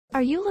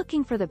Are you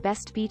looking for the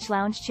best beach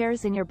lounge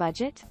chairs in your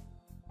budget?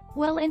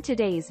 Well, in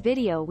today's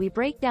video we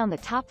break down the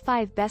top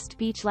 5 best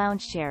beach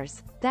lounge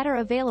chairs that are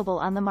available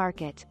on the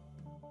market.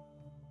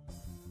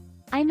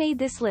 I made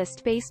this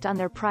list based on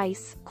their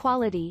price,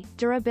 quality,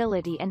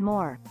 durability and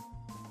more.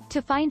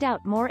 To find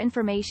out more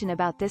information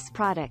about this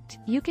product,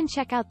 you can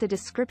check out the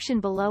description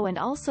below and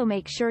also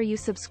make sure you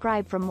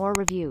subscribe for more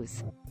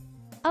reviews.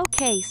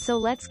 Okay, so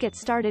let's get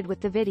started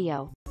with the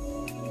video.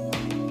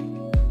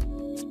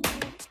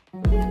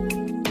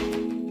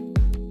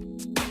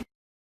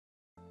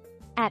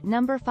 At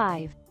number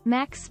 5.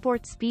 Max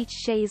Sports Beach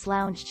Chaise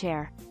Lounge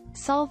Chair.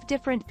 Solve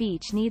different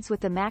beach needs with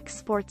the Max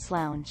Sports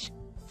Lounge.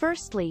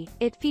 Firstly,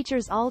 it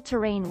features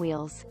all-terrain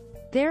wheels.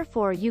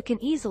 Therefore you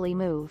can easily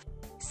move.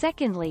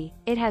 Secondly,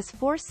 it has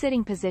 4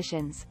 sitting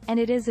positions, and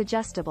it is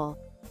adjustable.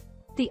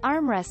 The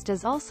armrest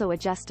is also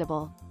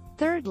adjustable.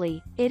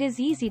 Thirdly, it is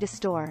easy to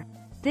store.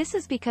 This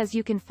is because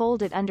you can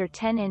fold it under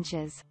 10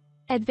 inches.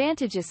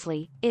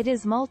 Advantageously, it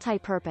is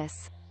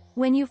multi-purpose.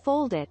 When you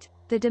fold it,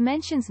 the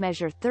dimensions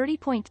measure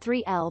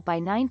 30.3 L by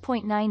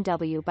 9.9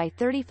 W by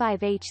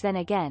 35 H. Then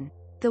again,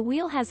 the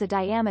wheel has a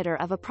diameter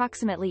of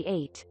approximately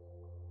 8.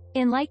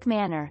 In like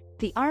manner,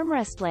 the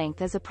armrest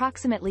length is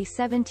approximately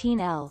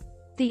 17 L.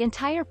 The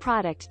entire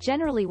product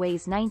generally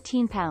weighs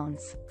 19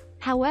 pounds.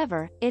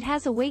 However, it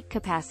has a weight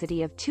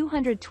capacity of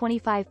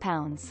 225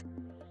 pounds.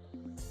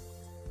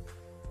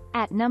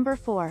 At number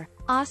 4.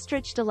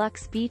 Ostrich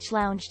Deluxe Beach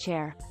Lounge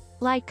Chair.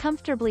 Lie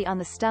comfortably on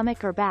the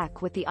stomach or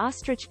back with the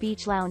Ostrich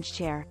Beach Lounge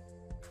Chair.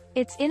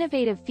 Its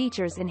innovative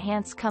features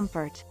enhance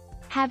comfort.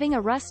 Having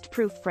a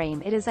rust-proof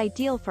frame, it is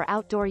ideal for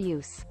outdoor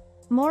use.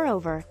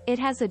 Moreover, it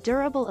has a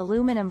durable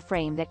aluminum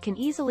frame that can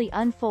easily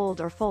unfold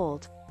or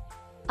fold.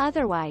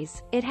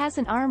 Otherwise, it has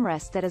an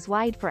armrest that is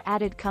wide for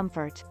added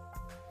comfort.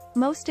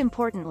 Most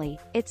importantly,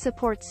 it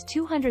supports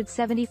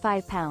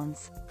 275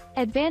 pounds.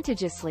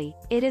 Advantageously,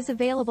 it is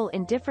available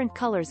in different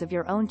colors of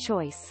your own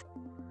choice.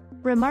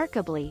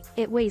 Remarkably,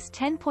 it weighs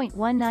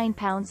 10.19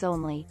 pounds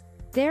only.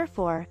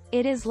 Therefore,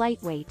 it is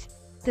lightweight.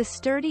 The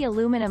sturdy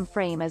aluminum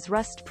frame is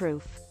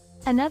rust-proof.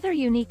 Another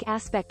unique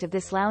aspect of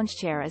this lounge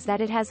chair is that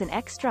it has an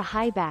extra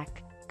high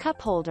back,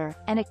 cup holder,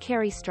 and a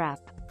carry strap.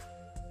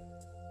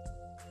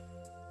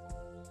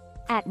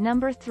 At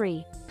number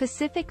 3.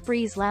 Pacific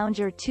Breeze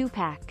Lounger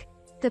 2-Pack.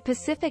 The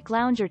Pacific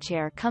Lounger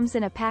chair comes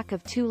in a pack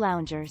of 2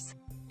 loungers.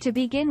 To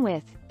begin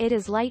with, it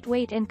is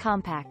lightweight and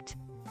compact.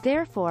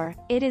 Therefore,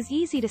 it is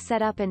easy to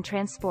set up and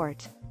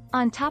transport.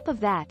 On top of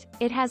that,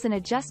 it has an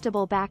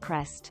adjustable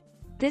backrest.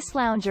 This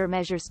lounger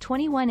measures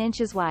 21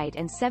 inches wide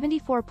and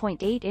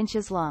 74.8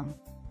 inches long.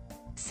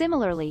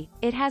 Similarly,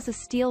 it has a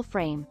steel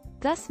frame,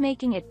 thus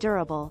making it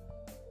durable.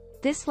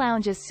 This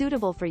lounge is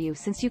suitable for you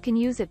since you can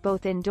use it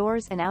both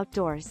indoors and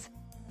outdoors.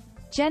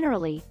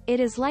 Generally, it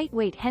is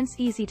lightweight, hence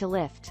easy to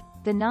lift,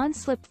 the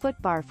non-slip foot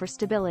bar for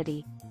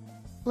stability.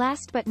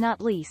 Last but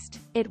not least,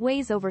 it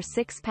weighs over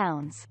 6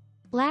 pounds.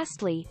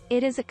 Lastly,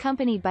 it is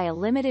accompanied by a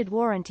limited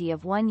warranty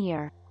of 1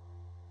 year.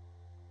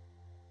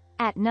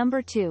 At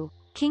number 2.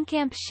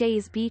 KingCamp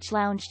Chaise Beach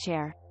Lounge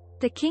Chair.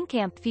 The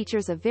KingCamp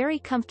features a very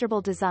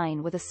comfortable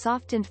design with a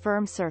soft and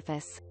firm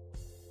surface.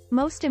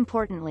 Most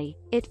importantly,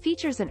 it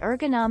features an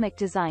ergonomic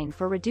design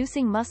for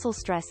reducing muscle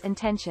stress and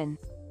tension.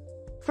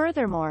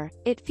 Furthermore,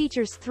 it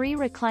features 3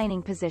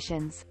 reclining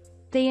positions.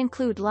 They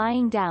include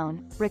lying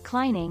down,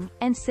 reclining,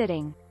 and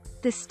sitting.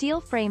 The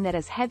steel frame that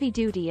is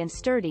heavy-duty and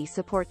sturdy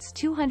supports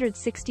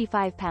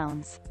 265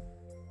 pounds.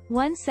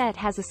 One set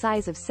has a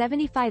size of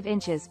 75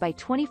 inches by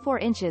 24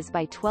 inches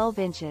by 12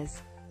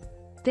 inches.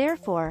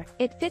 Therefore,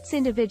 it fits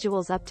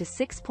individuals up to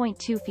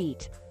 6.2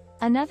 feet.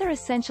 Another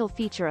essential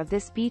feature of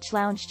this beach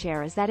lounge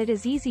chair is that it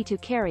is easy to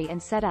carry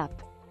and set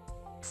up.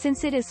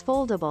 Since it is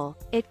foldable,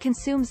 it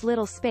consumes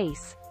little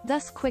space,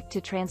 thus quick to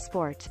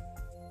transport.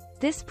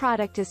 This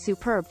product is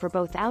superb for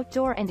both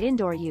outdoor and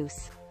indoor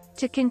use.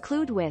 To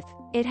conclude with,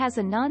 it has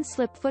a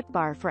non-slip foot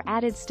bar for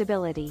added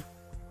stability.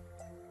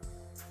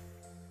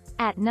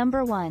 At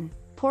number 1.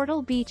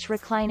 Portal Beach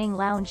Reclining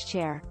Lounge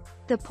Chair.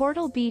 The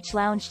Portal Beach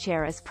Lounge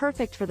Chair is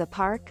perfect for the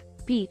park,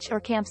 beach or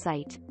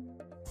campsite.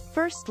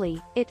 Firstly,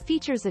 it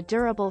features a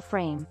durable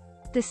frame.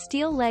 The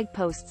steel leg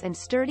posts and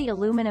sturdy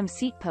aluminum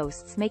seat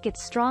posts make it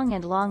strong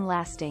and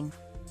long-lasting.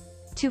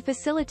 To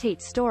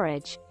facilitate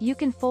storage, you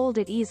can fold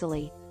it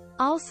easily.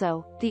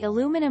 Also, the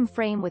aluminum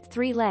frame with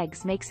 3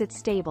 legs makes it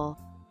stable.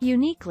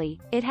 Uniquely,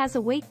 it has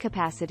a weight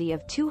capacity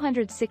of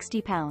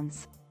 260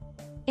 pounds.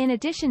 In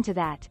addition to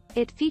that,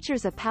 it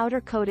features a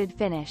powder-coated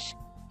finish.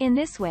 In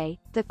this way,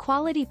 the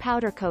quality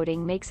powder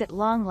coating makes it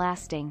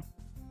long-lasting.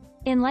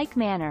 In like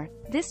manner,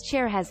 this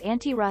chair has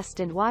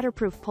anti-rust and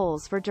waterproof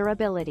poles for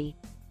durability.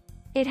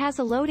 It has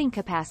a loading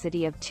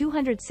capacity of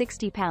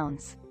 260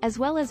 pounds, as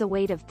well as a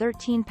weight of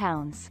 13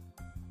 pounds.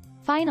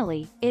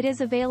 Finally, it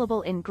is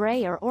available in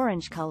gray or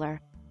orange color.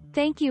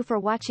 Thank you for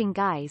watching,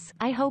 guys.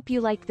 I hope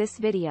you like this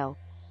video.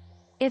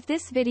 If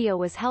this video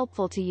was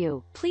helpful to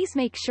you, please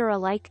make sure a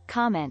like,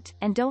 comment,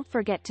 and don't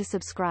forget to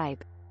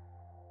subscribe.